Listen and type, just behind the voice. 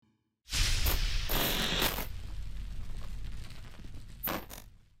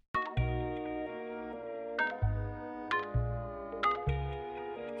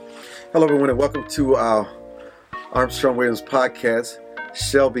Hello, everyone, and welcome to our Armstrong Williams podcast.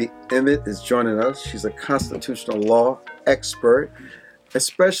 Shelby Emmett is joining us. She's a constitutional law expert,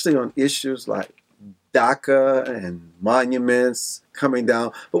 especially on issues like DACA and monuments coming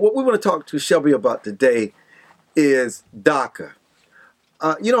down. But what we want to talk to Shelby about today is DACA.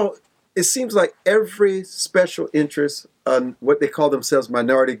 It seems like every special interest, what they call themselves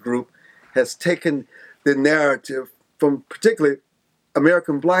minority group, has taken the narrative from particularly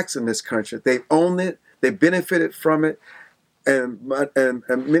American blacks in this country. They've owned it, they benefited from it, and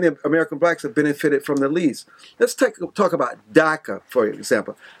many American blacks have benefited from the lease. Let's talk about DACA, for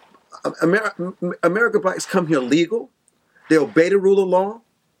example. American blacks come here legal, they obey the rule of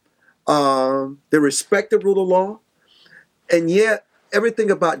law, they respect the rule of law, and yet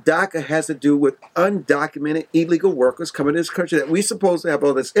everything about DACA has to do with undocumented illegal workers coming to this country that we're supposed to have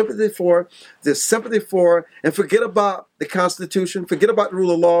all this empathy for, this sympathy for, and forget about the Constitution, forget about the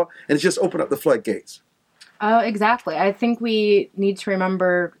rule of law, and just open up the floodgates. Exactly. I think we need to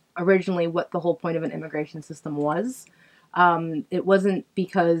remember originally what the whole point of an immigration system was. It wasn't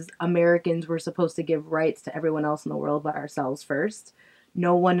because Americans were supposed to give rights to everyone else in the world but ourselves first.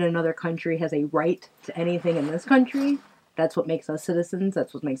 No one in another country has a right to anything in this country. That's what makes us citizens.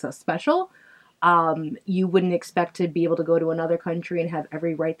 That's what makes us special. You wouldn't expect to be able to go to another country and have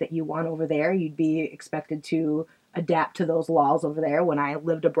every right that you want over there. You'd be expected to adapt to those laws over there. When I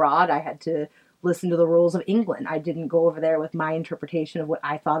lived abroad, I had to listen to the rules of England. I didn't go over there with my interpretation of what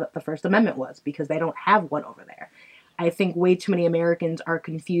I thought the First Amendment was because they don't have one over there. I think way too many Americans are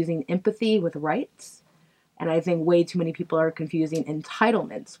confusing empathy with rights. And I think way too many people are confusing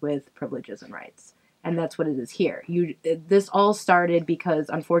entitlements with privileges and rights. And that's what it is here. This all started because,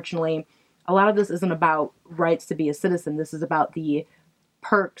 unfortunately, a lot of this isn't about rights to be a citizen. This is about the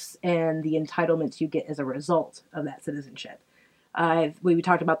perks and the entitlements you get as a result of that citizenship. We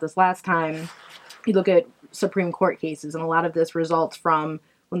talked about this last time. You look at Supreme Court cases, and a lot of this results from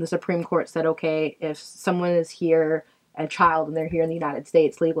when the Supreme Court said, okay, if someone is here, a child, and they're here in the United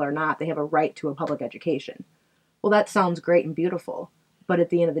States, legal or not, they have a right to a public education. Well, that sounds great and beautiful. But at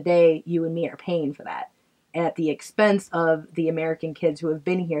the end of the day, you and me are paying for that at the expense of the American kids who have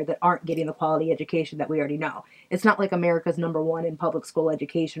been here that aren't getting the quality education that we already know. It's not like America's number one in public school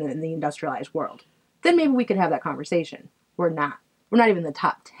education in the industrialized world. Then maybe we could have that conversation. We're not. We're not even in the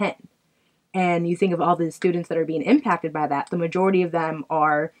top 10. And you think of all the students that are being impacted by that, the majority of them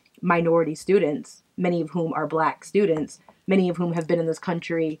are minority students, many of whom are black students, many of whom have been in this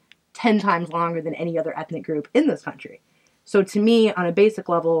country 10 times longer than any other ethnic group in this country. So to me, on a basic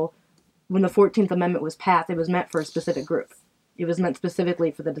level, when the 14th Amendment was passed, it was meant for a specific group. It was meant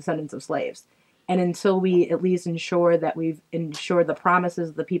specifically for the descendants of slaves. And until we at least ensure that we've ensured the promises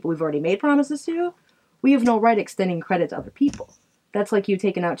of the people we've already made promises to, we have no right extending credit to other people. That's like you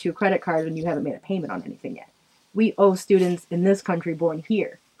taking out two credit cards when you haven't made a payment on anything yet. We owe students in this country born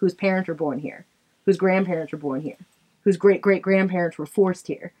here, whose parents were born here, whose grandparents were born here, whose great-great-grandparents were forced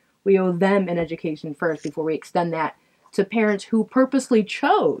here. We owe them an education first before we extend that to parents who purposely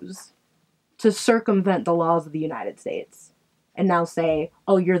chose to circumvent the laws of the United States and now say,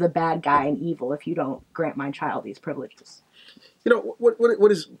 oh, you're the bad guy and evil if you don't grant my child these privileges. You know,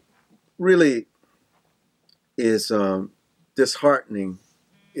 what is really is disheartening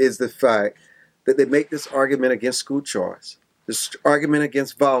is the fact that they make this argument against school choice, this argument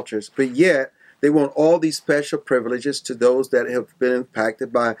against vouchers, but yet they want all these special privileges to those that have been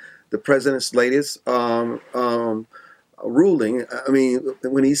impacted by the president's latest ruling. I mean,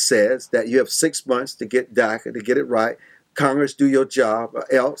 when he says that you have 6 months to get DACA, to get it right, Congress, do your job,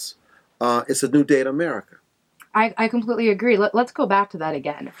 or else it's a new day in America. I completely agree. Let's go back to that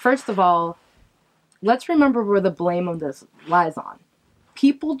again. First of all, let's remember where the blame of this lies on.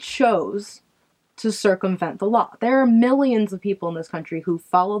 People chose to circumvent the law. There are millions of people in this country who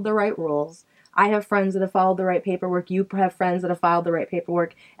followed the right rules. I have friends that have followed the right paperwork. You have friends that have filed the right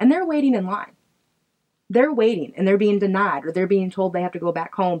paperwork, and they're waiting in line. They're waiting, and they're being denied, or they're being told they have to go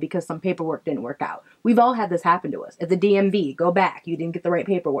back home because some paperwork didn't work out. We've all had this happen to us. At the DMV, go back. You didn't get the right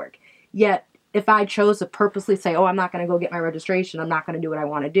paperwork. Yet, if I chose to purposely say, oh, I'm not going to go get my registration, I'm not going to do what I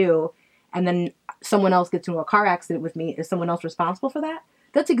want to do, and then someone else gets into a car accident with me, is someone else responsible for that?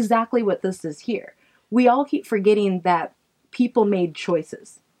 That's exactly what this is here. We all keep forgetting that people made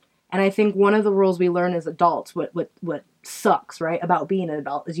choices. And I think one of the rules we learn as adults, what sucks, right, about being an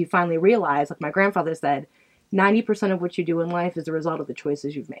adult, is you finally realize, like my grandfather said, 90% of what you do in life is a result of the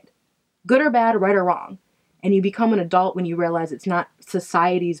choices you've made. Good or bad, right or wrong. And you become an adult when you realize it's not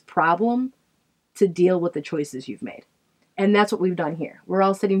society's problem to deal with the choices you've made. And that's what we've done here. We're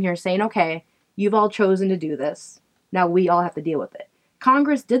all sitting here saying, okay, you've all chosen to do this. Now we all have to deal with it.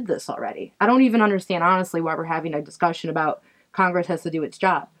 Congress did this already. I don't even understand, honestly, why we're having a discussion about Congress has to do its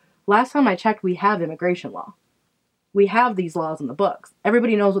job. Last time I checked, we have immigration law. We have these laws in the books.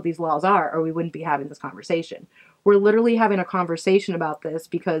 Everybody knows what these laws are, or we wouldn't be having this conversation. We're literally having a conversation about this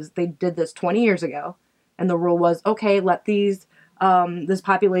because they did this 20 years ago, and the rule was, okay, let this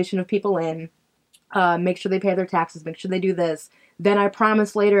population of people in, make sure they pay their taxes, make sure they do this. Then I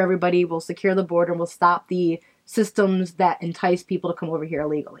promise later everybody will secure the border and will stop the systems that entice people to come over here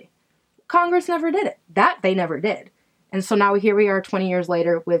illegally. Congress never did it. That they never did. And so now here we are 20 years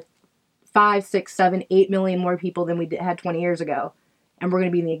later with 5, 6, 7, 8 million more people than we had 20 years ago. And we're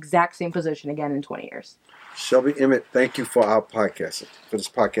going to be in the exact same position again in 20 years. Shelby Emmett, thank you for our podcast, for this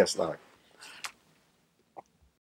podcast live.